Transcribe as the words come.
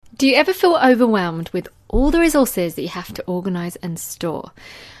Do you ever feel overwhelmed with all the resources that you have to organise and store?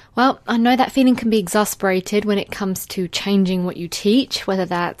 Well, I know that feeling can be exasperated when it comes to changing what you teach, whether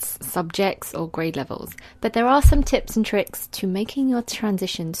that's subjects or grade levels. But there are some tips and tricks to making your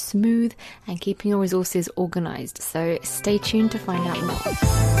transition smooth and keeping your resources organised. So stay tuned to find out more.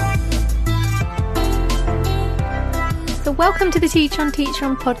 So welcome to the Teach On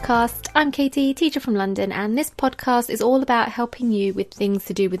podcast. I'm Katie, teacher from London, and this podcast is all about helping you with things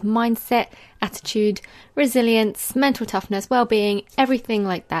to do with mindset, attitude, resilience, mental toughness, well-being, everything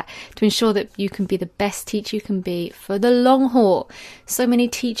like that, to ensure that you can be the best teacher you can be for the long haul. So many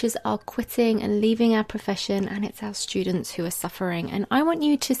teachers are quitting and leaving our profession, and it's our students who are suffering, and I want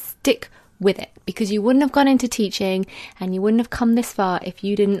you to stick with it, because you wouldn't have gone into teaching and you wouldn't have come this far if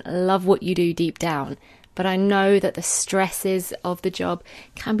you didn't love what you do deep down. But I know that the stresses of the job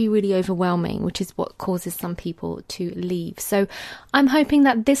can be really overwhelming, which is what causes some people to leave. So I'm hoping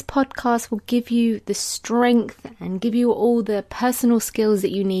that this podcast will give you the strength and give you all the personal skills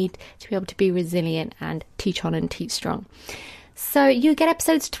that you need to be able to be resilient and teach on and teach strong. So you get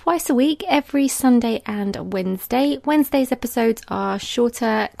episodes twice a week, every Sunday and Wednesday. Wednesday's episodes are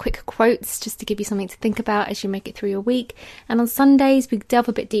shorter, quick quotes, just to give you something to think about as you make it through your week. And on Sundays, we delve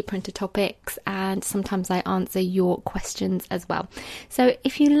a bit deeper into topics, and sometimes I answer your questions as well. So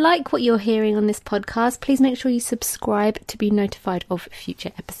if you like what you're hearing on this podcast, please make sure you subscribe to be notified of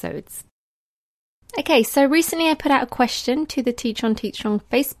future episodes. Okay, so recently I put out a question to the Teach On Teach Strong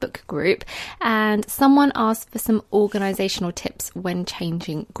Facebook group, and someone asked for some organisational tips when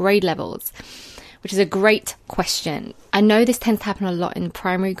changing grade levels, which is a great question. I know this tends to happen a lot in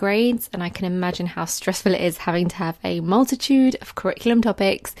primary grades, and I can imagine how stressful it is having to have a multitude of curriculum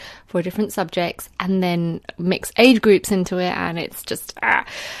topics for different subjects and then mix age groups into it, and it's just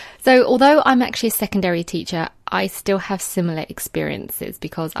So although I'm actually a secondary teacher, I still have similar experiences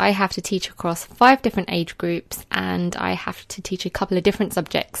because I have to teach across 5 different age groups and I have to teach a couple of different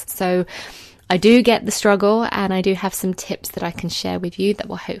subjects. So I do get the struggle, and I do have some tips that I can share with you that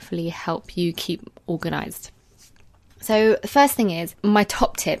will hopefully help you keep organised. So the first thing is, my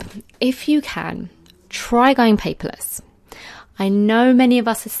top tip: if you can, try going paperless. I know many of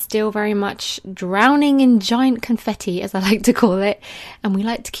us are still very much drowning in giant confetti, as I like to call it, and we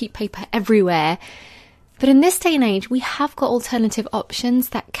like to keep paper everywhere. But in this day and age, we have got alternative options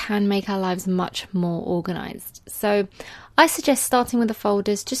that can make our lives much more organised. So I suggest starting with the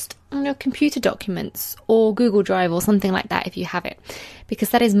folders just on your computer documents or Google Drive or something like that if you have it,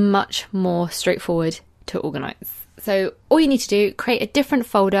 because that is much more straightforward to organise. So all you need to do, create a different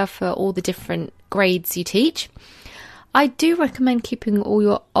folder for all the different grades you teach. I do recommend keeping all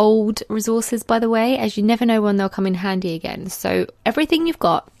your old resources, by the way, as you never know when they'll come in handy again. So everything you've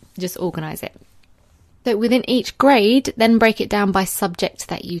got, just organise it. So within each grade, then break it down by subject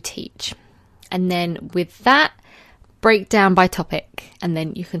that you teach. And then with that, break down by topic. And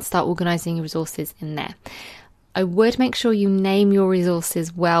then you can start organising your resources in there. I would make sure you name your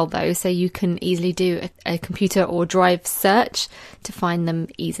resources well, though, so you can easily do a computer or drive search to find them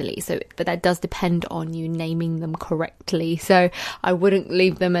easily. But that does depend on you naming them correctly. So I wouldn't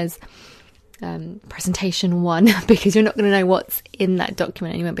leave them as presentation 1 because you're not going to know what's in that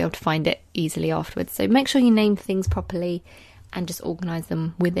document and you won't be able to find it easily afterwards. So make sure you name things properly and just organise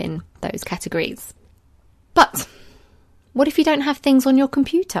them within those categories. But what if you don't have things on your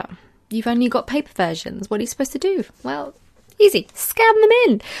computer? You've only got paper versions. What are you supposed to do? Well, easy. Scan them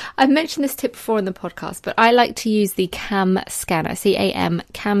in. I've mentioned this tip before in the podcast, but I like to use the CAM Scanner, C-A-M,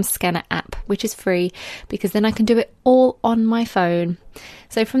 CAM Scanner app, which is free because then I can do it all on my phone.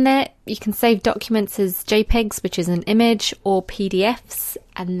 So from there, you can save documents as JPEGs, which is an image, or PDFs,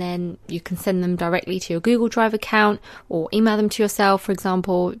 and then you can send them directly to your Google Drive account or email them to yourself, for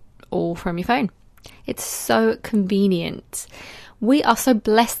example, or from your phone. It's so convenient. We are so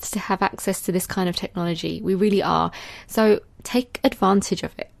blessed to have access to this kind of technology. We really are. So take advantage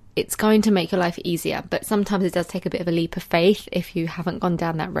of it. It's going to make your life easier, but sometimes it does take a bit of a leap of faith if you haven't gone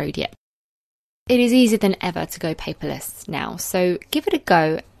down that road yet. It is easier than ever to go paperless now, so give it a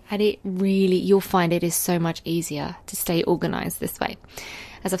go, and you'll find it is so much easier to stay organised this way.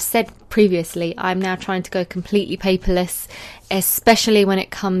 As I've said previously, I'm now trying to go completely paperless, especially when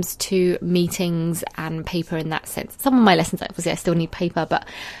it comes to meetings and paper in that sense. Some of my lessons, obviously, I still need paper, but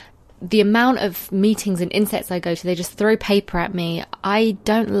the amount of meetings and insets I go to, they just throw paper at me. I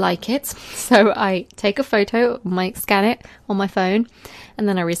don't like it. So I take a photo, scan it on my phone, and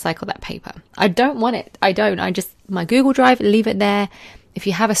then I recycle that paper. I don't want it. My Google Drive, leave it there. If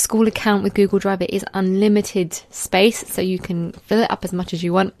you have a school account with Google Drive, it is unlimited space, so you can fill it up as much as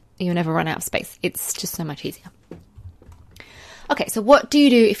you want. You'll never run out of space. It's just so much easier. Okay, so what do you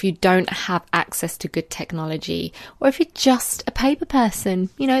do if you don't have access to good technology? Or if you're just a paper person?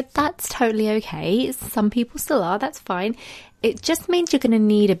 That's totally okay. Some people still are, that's fine. It just means you're going to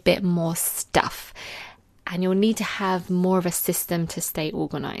need a bit more stuff. And you'll need to have more of a system to stay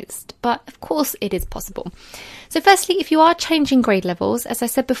organised. But of course it is possible. So firstly, if you are changing grade levels, as I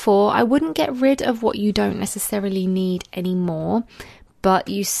said before, I wouldn't get rid of what you don't necessarily need anymore. But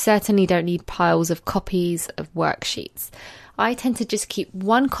you certainly don't need piles of copies of worksheets. I tend to just keep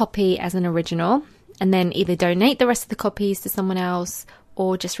one copy as an original and then either donate the rest of the copies to someone else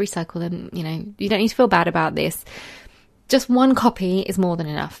or just recycle them. You don't need to feel bad about this. Just one copy is more than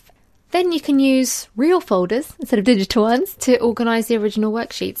enough. Then you can use real folders instead of digital ones to organise the original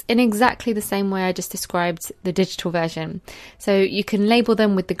worksheets in exactly the same way I just described the digital version. So you can label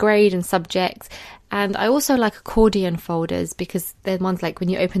them with the grade and subject. And I also like accordion folders because they're ones like when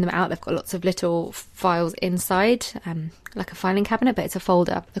you open them out, they've got lots of little files inside, like a filing cabinet, but it's a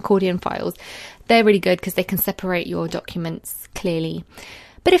folder, accordion files. They're really good because they can separate your documents clearly.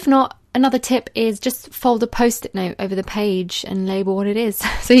 But if not, another tip is just fold a post-it note over the page and label what it is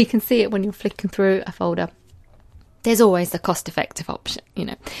so you can see it when you're flicking through a folder. There's always the cost-effective option,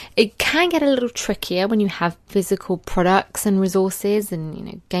 It can get a little trickier when you have physical products and resources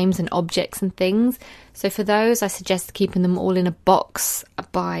and, games and objects and things. So for those, I suggest keeping them all in a box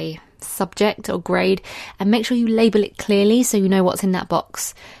by subject or grade and make sure you label it clearly so you know what's in that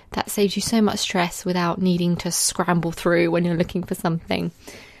box. That saves you so much stress without needing to scramble through when you're looking for something.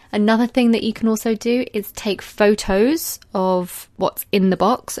 Another thing that you can also do is take photos of what's in the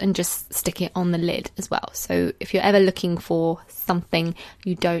box and just stick it on the lid as well. So if you're ever looking for something,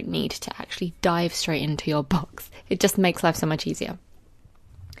 you don't need to actually dive straight into your box. It just makes life so much easier.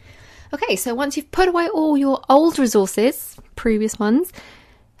 Okay, so once you've put away all your old resources, previous ones,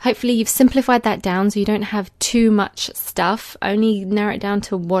 hopefully you've simplified that down so you don't have too much stuff. Only narrow it down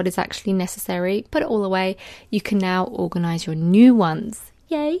to what is actually necessary. Put it all away. You can now organise your new ones.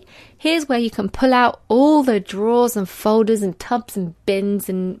 Yay! Here's where you can pull out all the drawers and folders and tubs and bins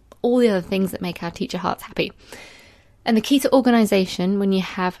and all the other things that make our teacher hearts happy. And the key to organisation when you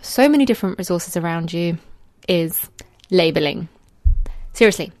have so many different resources around you is labelling.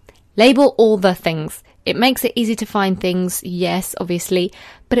 Seriously, label all the things. It makes it easy to find things, yes, obviously,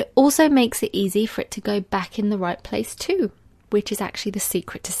 but it also makes it easy for it to go back in the right place too, which is actually the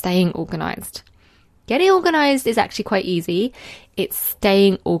secret to staying organised. Getting organised is actually quite easy. It's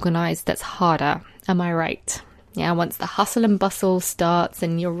staying organised that's harder. Am I right? Yeah, once the hustle and bustle starts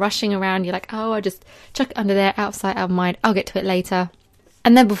and you're rushing around, you're like, oh, I'll just chuck it under there, out of sight, out of mind. I'll get to it later.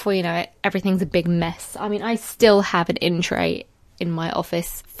 And then before you know it, everything's a big mess. I mean, I still have an in tray in my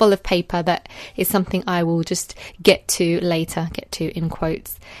office full of paper that is something I will just get to later, get to in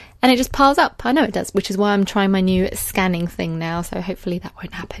quotes. And it just piles up. I know it does, which is why I'm trying my new scanning thing now. So hopefully that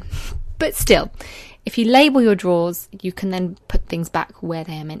won't happen. But still, if you label your drawers, you can then put things back where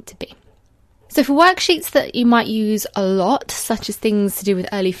they are meant to be. So for worksheets that you might use a lot, such as things to do with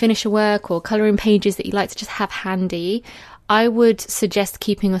early finisher work or colouring pages that you like to just have handy, I would suggest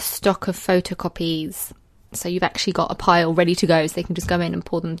keeping a stock of photocopies. So you've actually got a pile ready to go so they can just go in and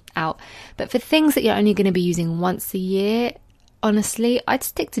pull them out. But for things that you're only going to be using once a year, honestly, I'd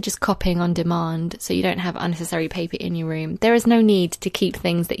stick to just copying on demand so you don't have unnecessary paper in your room. There is no need to keep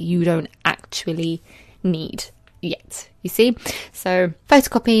things that you don't actually need yet, you see? So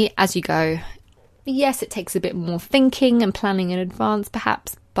photocopy as you go. Yes, it takes a bit more thinking and planning in advance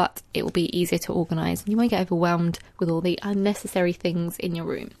perhaps, but it will be easier to organise and you won't get overwhelmed with all the unnecessary things in your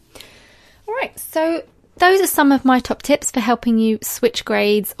room. All right, so those are some of my top tips for helping you switch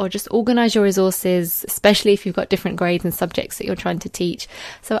grades or just organise your resources, especially if you've got different grades and subjects that you're trying to teach.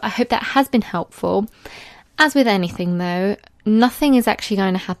 So I hope that has been helpful. As with anything though, nothing is actually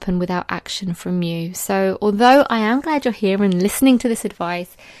going to happen without action from you. So although I am glad you're here and listening to this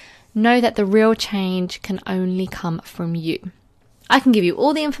advice, know that the real change can only come from you. I can give you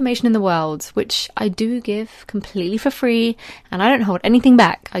all the information in the world, which I do give completely for free, and I don't hold anything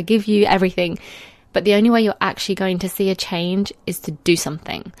back. I give you everything. But the only way you're actually going to see a change is to do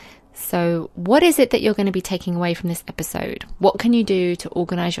something. So what is it that you're going to be taking away from this episode? What can you do to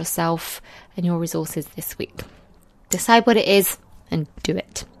organise yourself and your resources this week? Decide what it is and do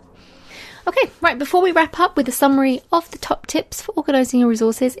it. Okay, right, before we wrap up with a summary of the top tips for organising your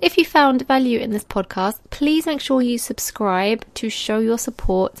resources, if you found value in this podcast, please make sure you subscribe to show your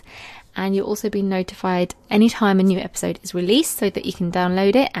support. And you'll also be notified anytime a new episode is released so that you can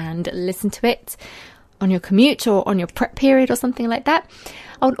download it and listen to it on your commute or on your prep period or something like that.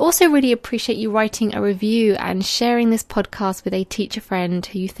 I would also really appreciate you writing a review and sharing this podcast with a teacher friend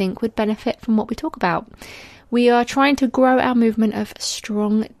who you think would benefit from what we talk about. We are trying to grow our movement of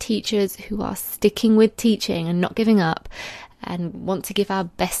strong teachers who are sticking with teaching and not giving up, and want to give our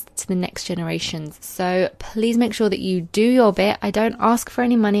best to the next generations. So please make sure that you do your bit. I don't ask for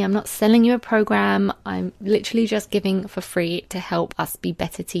any money. I'm not selling you a program. I'm literally just giving for free to help us be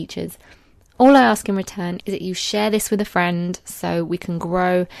better teachers. All I ask in return is that you share this with a friend so we can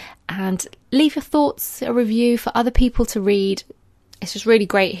grow, and leave your thoughts, a review for other people to read. It's just really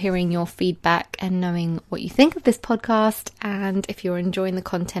great hearing your feedback and knowing what you think of this podcast, and if you're enjoying the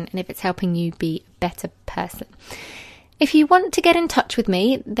content and if it's helping you be a better person. If you want to get in touch with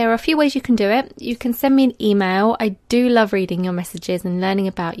me, there are a few ways you can do it. You can send me an email. I do love reading your messages and learning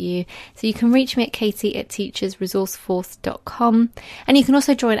about you. So you can reach me at katie@teachersresourceforce.com. And you can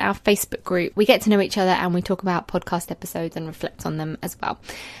also join our Facebook group. We get to know each other and we talk about podcast episodes and reflect on them as well.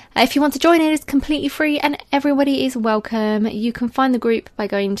 If you want to join, it is completely free and everybody is welcome. You can find the group by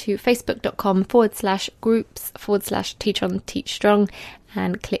going to facebook.com/groups/Teach on Teach Strong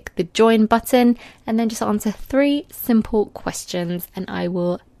and click the join button, and then just answer 3 simple questions and I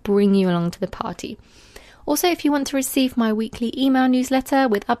will bring you along to the party. Also, if you want to receive my weekly email newsletter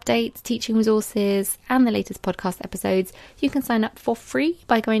with updates, teaching resources and the latest podcast episodes, you can sign up for free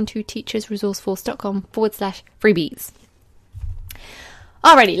by going to teachersresourceforce.com/freebies.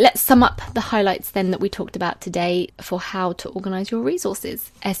 Alrighty, let's sum up the highlights then that we talked about today for how to organise your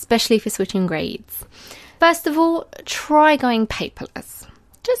resources, especially for switching grades. First of all, try going paperless.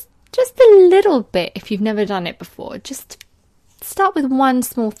 Just a little bit if you've never done it before. Just start with one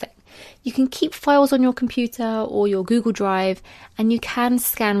small thing. You can keep files on your computer or your Google Drive, and you can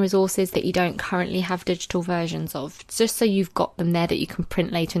scan resources that you don't currently have digital versions of, just so you've got them there that you can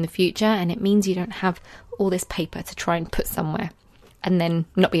print later in the future, and it means you don't have all this paper to try and put somewhere and then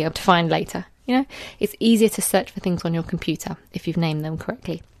not be able to find later. You know, it's easier to search for things on your computer if you've named them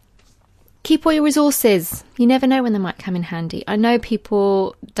correctly. Keep all your resources. You never know when they might come in handy. I know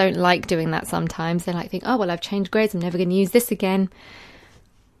people don't like doing that sometimes. They like think, oh, well, I've changed grades. I'm never going to use this again.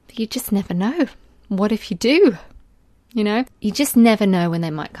 But you just never know. What if you do? You know, you just never know when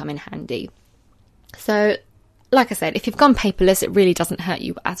they might come in handy. So, like I said, if you've gone paperless, it really doesn't hurt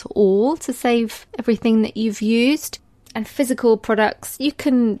you at all to save everything that you've used. And physical products, you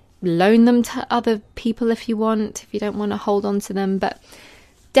can loan them to other people if you want, if you don't want to hold on to them. But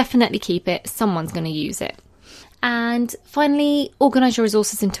definitely keep it. Someone's going to use it. And finally, organise your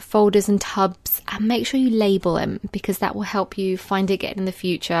resources into folders and tabs and make sure you label them, because that will help you find it again in the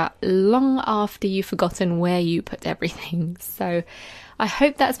future long after you've forgotten where you put everything. So I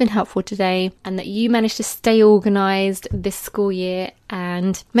hope that's been helpful today and that you managed to stay organised this school year.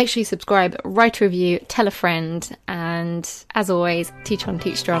 And make sure you subscribe, write a review, tell a friend, and as always, teach on,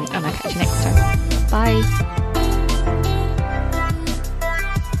 teach strong, and I'll catch you next time. Bye.